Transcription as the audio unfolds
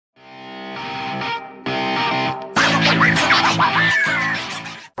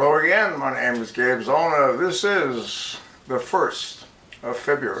name is Gabe Zolna. This is the 1st of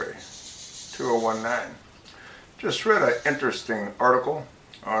February, 2019. Just read an interesting article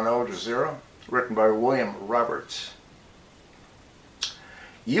on Al Jazeera written by William Roberts.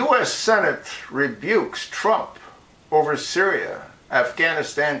 U.S. Senate rebukes Trump over Syria,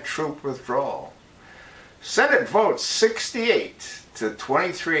 Afghanistan troop withdrawal. Senate votes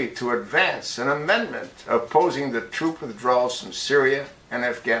 68-23 to advance an amendment opposing the troop withdrawals from Syria and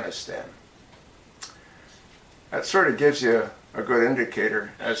Afghanistan. That sort of gives you a good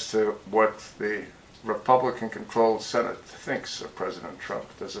indicator as to what the Republican-controlled Senate thinks of President Trump,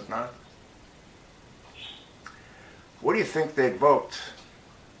 does it not? What do you think they'd vote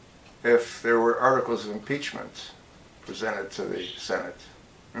if there were articles of impeachment presented to the Senate?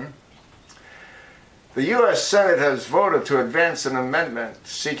 The U.S. Senate has voted to advance an amendment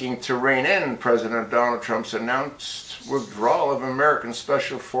seeking to rein in President Donald Trump's announced withdrawal of American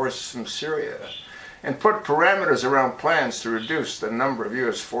special forces from Syria and put parameters around plans to reduce the number of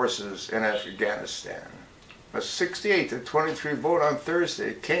U.S. forces in Afghanistan. A 68-23 vote on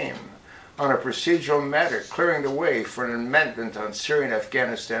Thursday came on a procedural matter clearing the way for an amendment on Syria and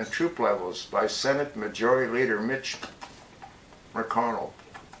Afghanistan troop levels by Senate Majority Leader Mitch McConnell,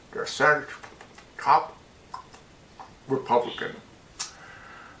 the Senate top Republican.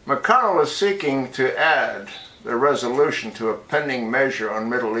 McConnell is seeking to add the resolution to a pending measure on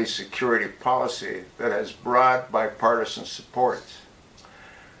Middle East security policy that has broad bipartisan support.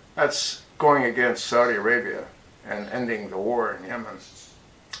 That's going against Saudi Arabia and ending the war in Yemen.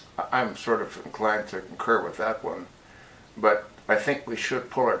 I'm sort of inclined to concur with that one, but I think we should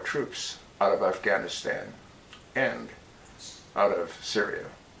pull our troops out of Afghanistan and out of Syria.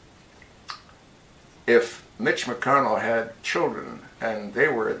 If Mitch McConnell had children and they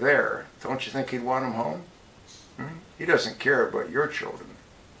were there, don't you think he'd want them home? He doesn't care about your children,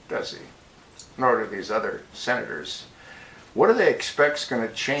 does he? Nor do these other senators. What do they expect is going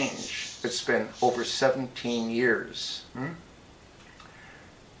to change? It's been over 17 years.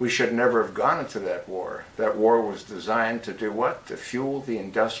 We should never have gone into that war. That war was designed to do what? To fuel the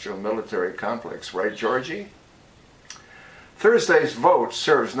industrial military complex, right, Georgie? Thursday's vote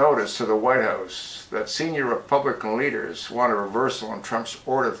serves notice to the White House that senior Republican leaders want a reversal in Trump's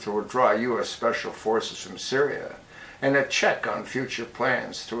order to withdraw U.S. special forces from Syria and a check on future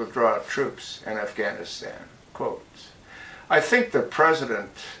plans to withdraw troops in Afghanistan. Quote, I think the president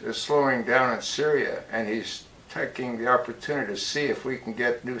is slowing down in Syria and he's taking the opportunity to see if we can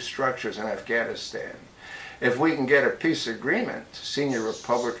get new structures in Afghanistan. If we can get a peace agreement, senior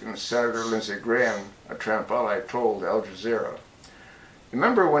Republican Senator Lindsey Graham, a Trump ally, told Al Jazeera.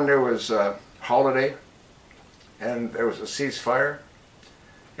 Remember when there was a holiday and there was a ceasefire?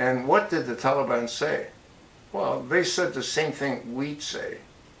 And what did the Taliban say? Well, they said the same thing we'd say.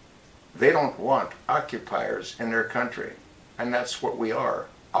 They don't want occupiers in their country. And that's what we are,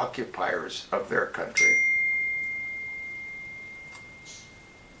 occupiers of their country.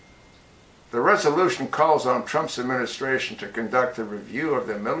 The resolution calls on Trump's administration to conduct a review of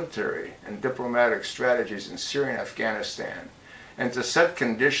the military and diplomatic strategies in Syria and Afghanistan and to set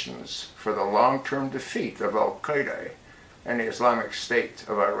conditions for the long-term defeat of Al-Qaeda and the Islamic State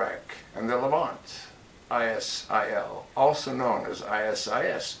of Iraq and the Levant, ISIL, also known as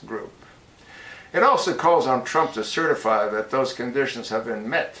ISIS group. It also calls on Trump to certify that those conditions have been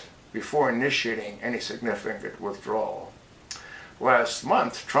met before initiating any significant withdrawal. Last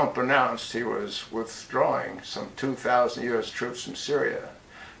month, Trump announced he was withdrawing some 2,000 U.S. troops from Syria,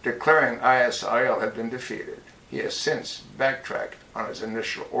 declaring ISIL had been defeated. He has since backtracked on his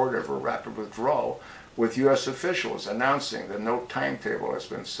initial order of a rapid withdrawal, with U.S. officials announcing that no timetable has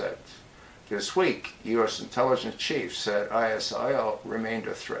been set. This week, U.S. intelligence chiefs said ISIL remained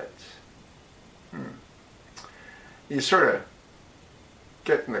a threat. You sort of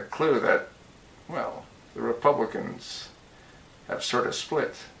getting the clue that, well, the Republicans have sort of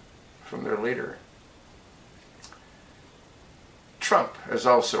split from their leader. Trump has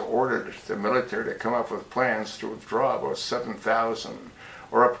also ordered the military to come up with plans to withdraw about 7,000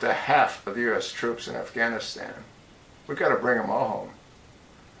 or up to half of the U.S. troops in Afghanistan. We've got to bring them all home.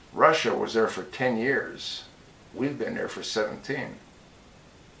 Russia was there for 10 years. We've been there for 17.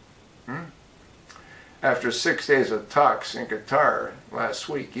 After 6 days of talks in Qatar last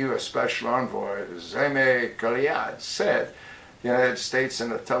week, U.S. Special Envoy Zalmay Khalilzad said the United States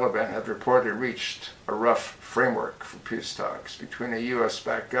and the Taliban had reportedly reached a rough framework for peace talks between a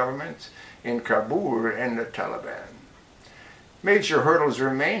U.S.-backed government in Kabul and the Taliban. Major hurdles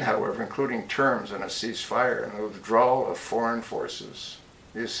remain, however, including terms on a ceasefire and the withdrawal of foreign forces.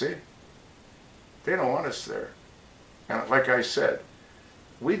 You see? They don't want us there. And like I said,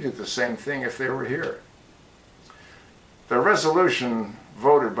 we'd do the same thing if they were here. The resolution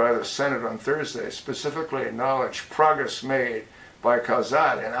voted by the Senate on Thursday specifically acknowledged progress made by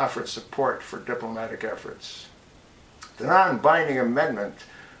Kazad and offered support for diplomatic efforts. The non-binding amendment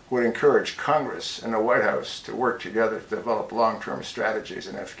would encourage Congress and the White House to work together to develop long-term strategies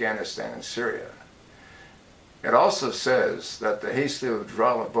in Afghanistan and Syria. It also says that the hasty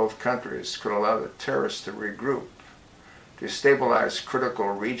withdrawal of both countries could allow the terrorists to regroup, destabilize critical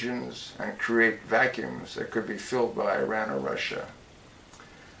regions, and create vacuums that could be filled by Iran or Russia.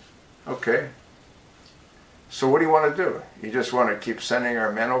 Okay. So what do you want to do? You just want to keep sending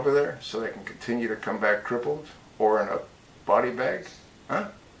our men over there so they can continue to come back crippled or in a body bag? Huh?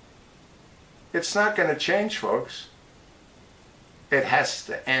 It's not going to change, folks. It has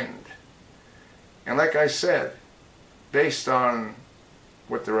to end. And like I said, based on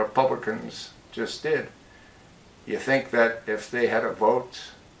what the Republicans just did, you think that if they had a vote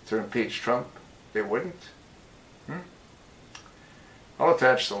to impeach Trump, they wouldn't? I'll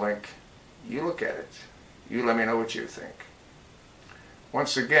attach the link. You look at it. You let me know what you think.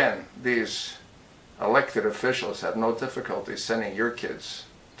 Once again, these elected officials have no difficulty sending your kids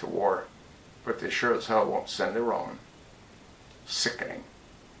to war, but they sure as hell won't send their own. Sickening.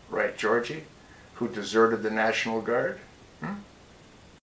 Right, Georgie, who deserted the National Guard?